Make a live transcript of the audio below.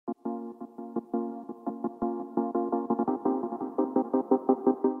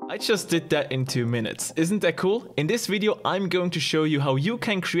I just did that in 2 minutes. Isn't that cool? In this video, I'm going to show you how you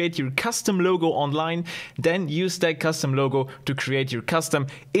can create your custom logo online, then use that custom logo to create your custom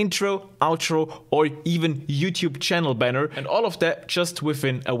intro, outro, or even YouTube channel banner, and all of that just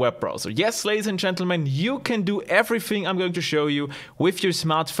within a web browser. Yes, ladies and gentlemen, you can do everything I'm going to show you with your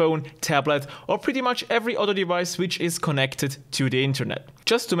smartphone, tablet, or pretty much every other device which is connected to the internet.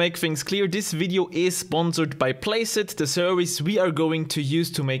 Just to make things clear, this video is sponsored by PlaceIt, the service we are going to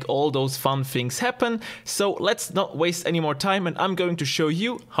use to make all those fun things happen. So let's not waste any more time, and I'm going to show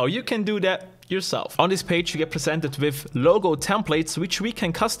you how you can do that yourself. On this page you get presented with logo templates which we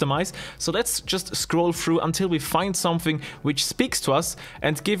can customize, so let's just scroll through until we find something which speaks to us,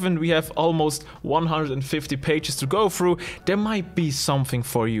 and given we have almost 150 pages to go through, there might be something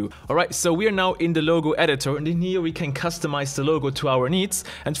for you. Alright, so we are now in the logo editor, and in here we can customize the logo to our needs.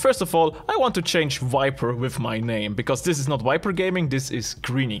 And first of all, I want to change Viper with my name, because this is not Viper Gaming, this is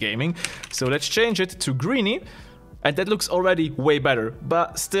Greeny Gaming. So let's change it to Greeny. And that looks already way better,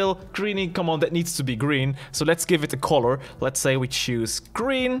 but still, greeny, come on, that needs to be green. So let's give it a color. Let's say we choose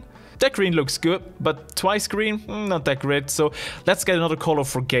green. That green looks good, but twice green, not that great. So let's get another color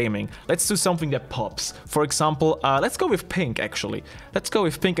for gaming. Let's do something that pops. For example, let's go with pink, actually. Let's go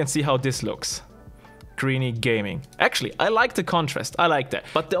with pink and see how this looks. Greeny Gaming. Actually, I like the contrast, I like that.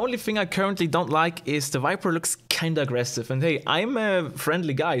 But the only thing I currently don't like is the Viper looks kinda aggressive. And hey, I'm a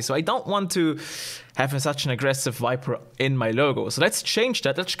friendly guy, so I don't want to have such an aggressive Viper in my logo. So let's change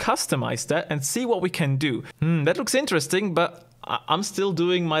that, let's customize that and see what we can do. That looks interesting, but I'm still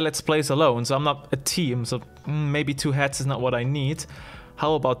doing my Let's Plays alone, so I'm not a team, so maybe 2 hats is not what I need.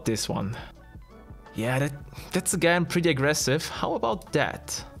 How about this one? Yeah, that's again pretty aggressive. How about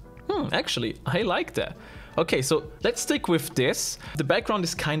that? Actually, I like that. Okay, so let's stick with this. The background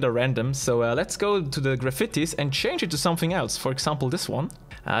is kinda random, so let's go to the graffitis and change it to something else. For example, this one.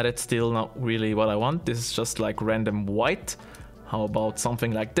 That's still not really what I want. This is just like random white. How about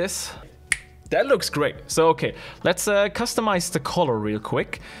something like this? That looks great. So okay, let's customize the color real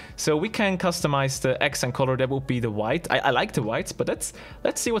quick. So we can customize the accent color, that would be the white. I like the whites, but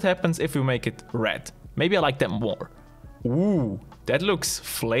let's see what happens if we make it red. Maybe I like that more. Ooh, that looks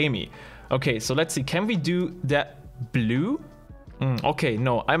flamey. Okay, so let's see, can we do that blue? Okay,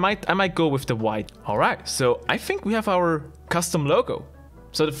 no, I might go with the white. All right, so I think we have our custom logo.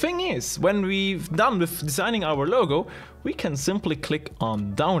 So the thing is, when we've done with designing our logo, we can simply click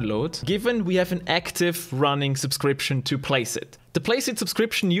on download, given we have an active running subscription to PlaceIt. The PlaceIt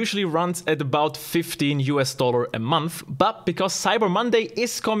subscription usually runs at about $15 a month, but because Cyber Monday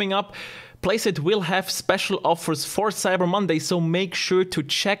is coming up, PlaceIt will have special offers for Cyber Monday, so make sure to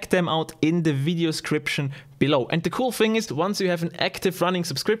check them out in the video description below. And the cool thing is, once you have an active running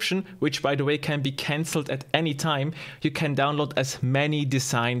subscription, which by the way can be cancelled at any time, you can download as many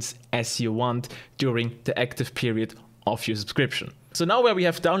designs as you want during the active period of your subscription. So now where we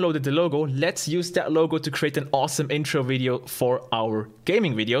have downloaded the logo, let's use that logo to create an awesome intro video for our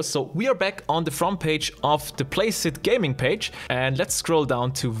gaming videos. So we are back on the front page of the PlaceIt gaming page, and let's scroll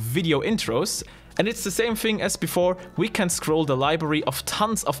down to video intros. And it's the same thing as before, we can scroll the library of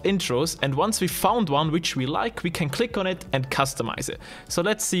tons of intros, and once we found one which we like, we can click on it and customize it. So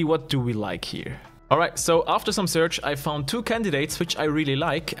let's see, what do we like here. Alright, so after some search I found 2 candidates which I really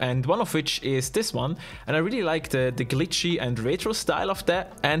like, and one of which is this one, and I really like the glitchy and retro style of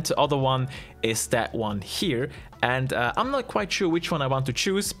that, and the other one is that one here. And I'm not quite sure which one I want to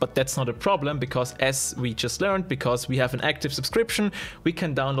choose, but that's not a problem, because as we just learned, because we have an active subscription, we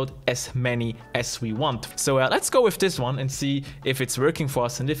can download as many as we want. So let's go with this one and see if it's working for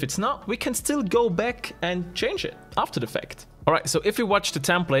us, and if it's not, we can still go back and change it after the fact. Alright, so if we watch the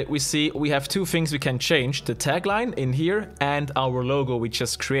template, we see we have 2 things we can change, the tagline in here and our logo we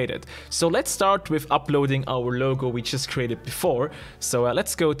just created. So let's start with uploading our logo we just created before. So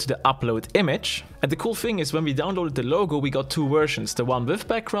let's go to the upload image. And the cool thing is, when we downloaded the logo, we got 2 versions, the one with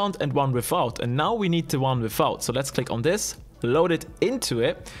background and one without. And now we need the one without. So let's click on this, load it into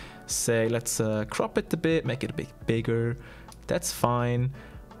it. Say, let's crop it a bit, make it a bit bigger. That's fine.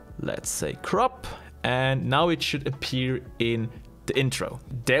 Let's say crop. And now it should appear in the intro.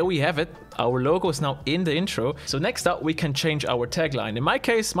 There we have it. Our logo is now in the intro. So next up, we can change our tagline. In my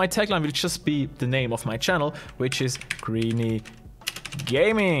case, my tagline will just be the name of my channel, which is Greeny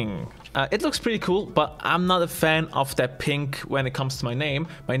Gaming. It looks pretty cool, but I'm not a fan of that pink when it comes to my name.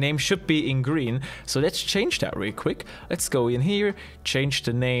 My name should be in green, so let's change that real quick. Let's go in here, change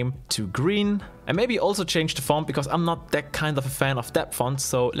the name to green, and maybe also change the font because I'm not that kind of a fan of that font.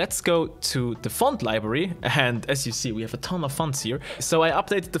 So let's go to the font library, and as you see, we have a ton of fonts here. So I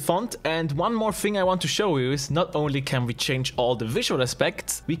updated the font, and one more thing I want to show you is not only can we change all the visual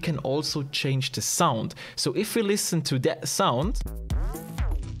aspects, we can also change the sound. So if we listen to that sound,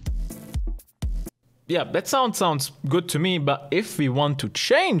 yeah, that sounds good to me, but if we want to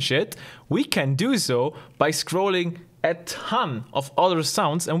change it, we can do so by scrolling a ton of other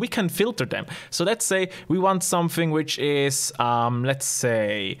sounds and we can filter them. So let's say we want something which is, let's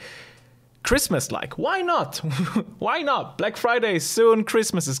say, Christmas-like. Why not? Why not? Black Friday is soon,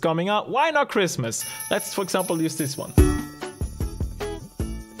 Christmas is coming up. Why not Christmas? Let's, for example, use this one.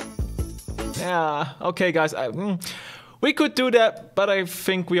 Yeah, okay, guys. We could do that, but I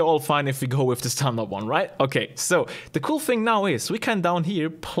think we're all fine if we go with the standard one, right? Okay, so the cool thing now is we can down here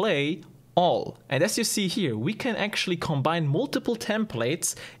play all. And as you see here, we can actually combine multiple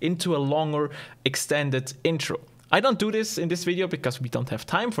templates into a longer extended intro. I don't do this in this video because we don't have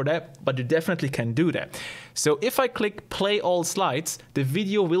time for that, but you definitely can do that. So if I click play all slides, the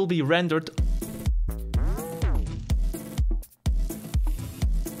video will be rendered .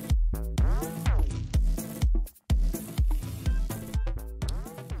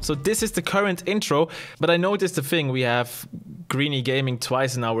 So this is the current intro, but I noticed the thing, we have Greeny Gaming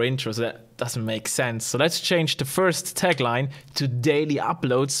twice in our intro, so that doesn't make sense. So let's change the first tagline to daily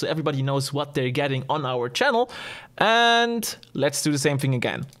uploads so everybody knows what they're getting on our channel. And let's do the same thing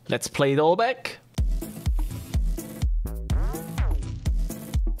again. Let's play it all back.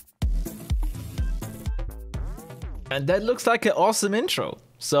 And that looks like an awesome intro.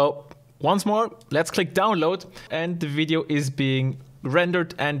 So once more, let's click download, and the video is being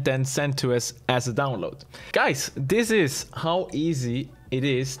rendered and then sent to us as a download. Guys, this is how easy it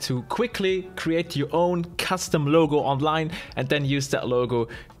is to quickly create your own custom logo online and then use that logo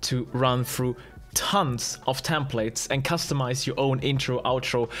to run through tons of templates and customize your own intro,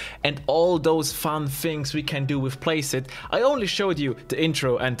 outro, and all those fun things we can do with PlaceIt. I only showed you the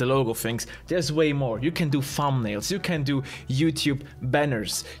intro and the logo things. There's way more. You can do thumbnails, you can do YouTube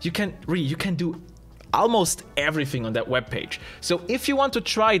banners, you can do almost everything on that webpage. So if you want to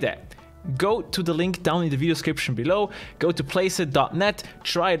try that, go to the link down in the video description below, go to placeit.net,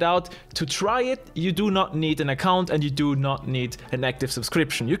 try it out. To try it, you do not need an account and you do not need an active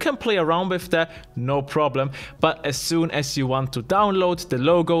subscription. You can play around with that, no problem, but as soon as you want to download the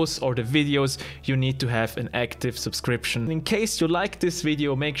logos or the videos, you need to have an active subscription. In case you like this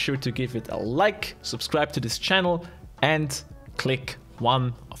video, make sure to give it a like, subscribe to this channel, and click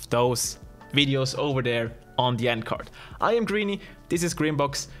one of those videos over there on the end card. I am Greeny, this is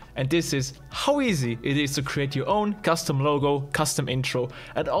Greenbox, and this is how easy it is to create your own custom logo, custom intro,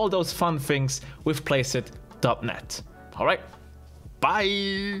 and all those fun things with placeit.net. Alright,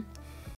 bye!